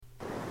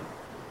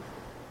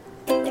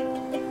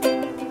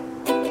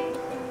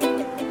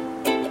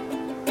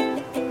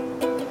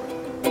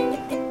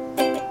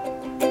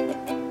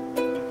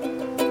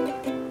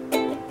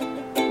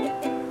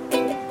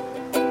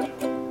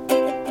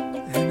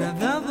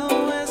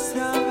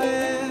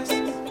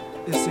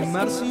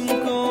mar sin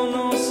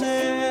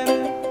conocer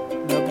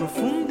la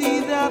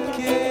profundidad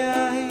que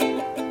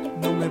hay.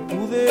 No me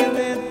pude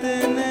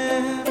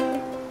detener,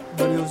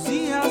 varios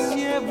días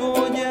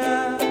llevo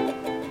ya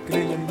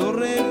creyendo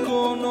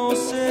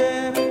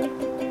reconocer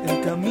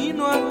el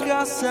camino a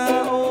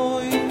casa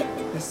hoy.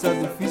 Está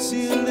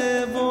difícil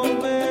de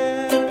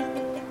volver.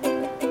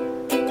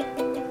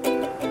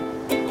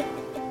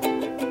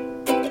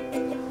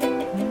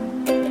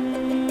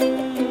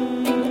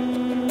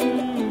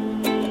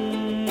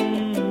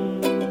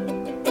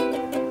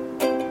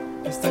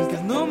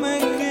 Estanques no me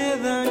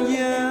quedan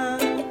ya,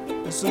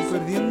 estoy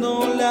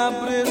perdiendo la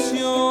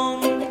presión.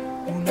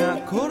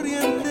 Una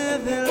corriente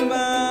del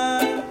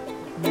mar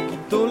me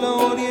quitó la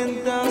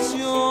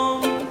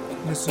orientación.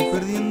 Me estoy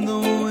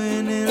perdiendo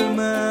en el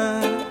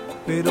mar,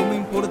 pero me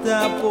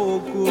importa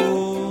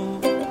poco.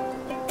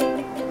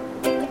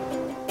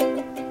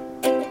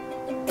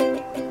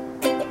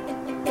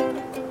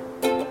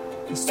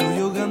 Estoy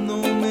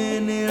ahogándome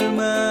en el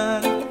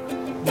mar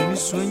de mis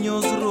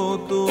sueños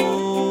rotos.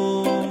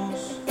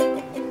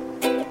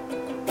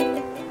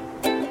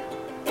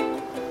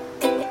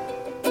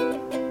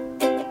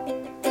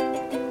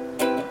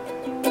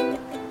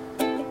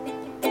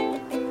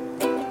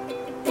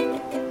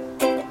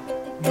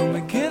 No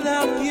me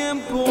queda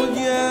tiempo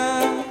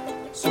ya,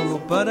 solo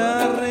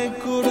para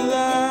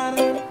recordar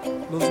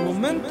los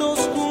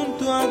momentos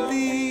junto a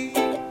ti,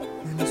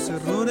 de los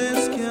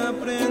errores que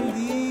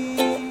aprendí.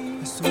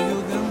 Estoy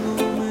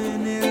ahogándome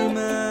en el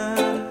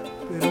mar,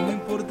 pero me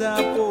importa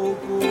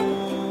poco.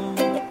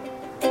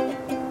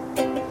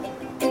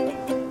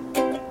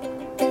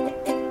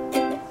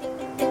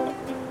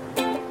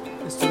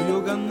 Estoy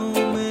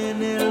ahogándome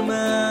en el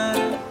mar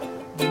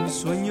de mis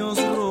sueños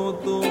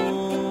rotos.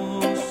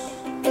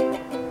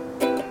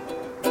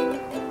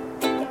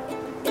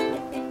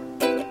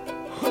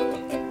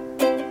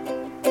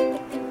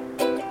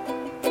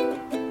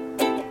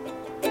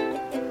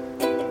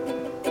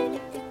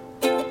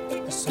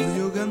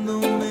 Estoy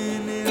ahogándome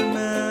en el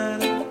mar,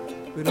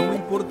 pero me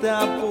importa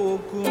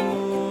poco.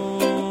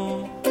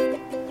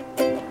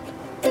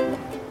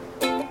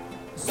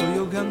 Estoy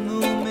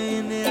ahogándome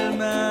en el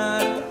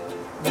mar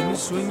de mis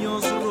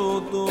sueños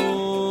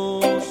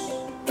rotos.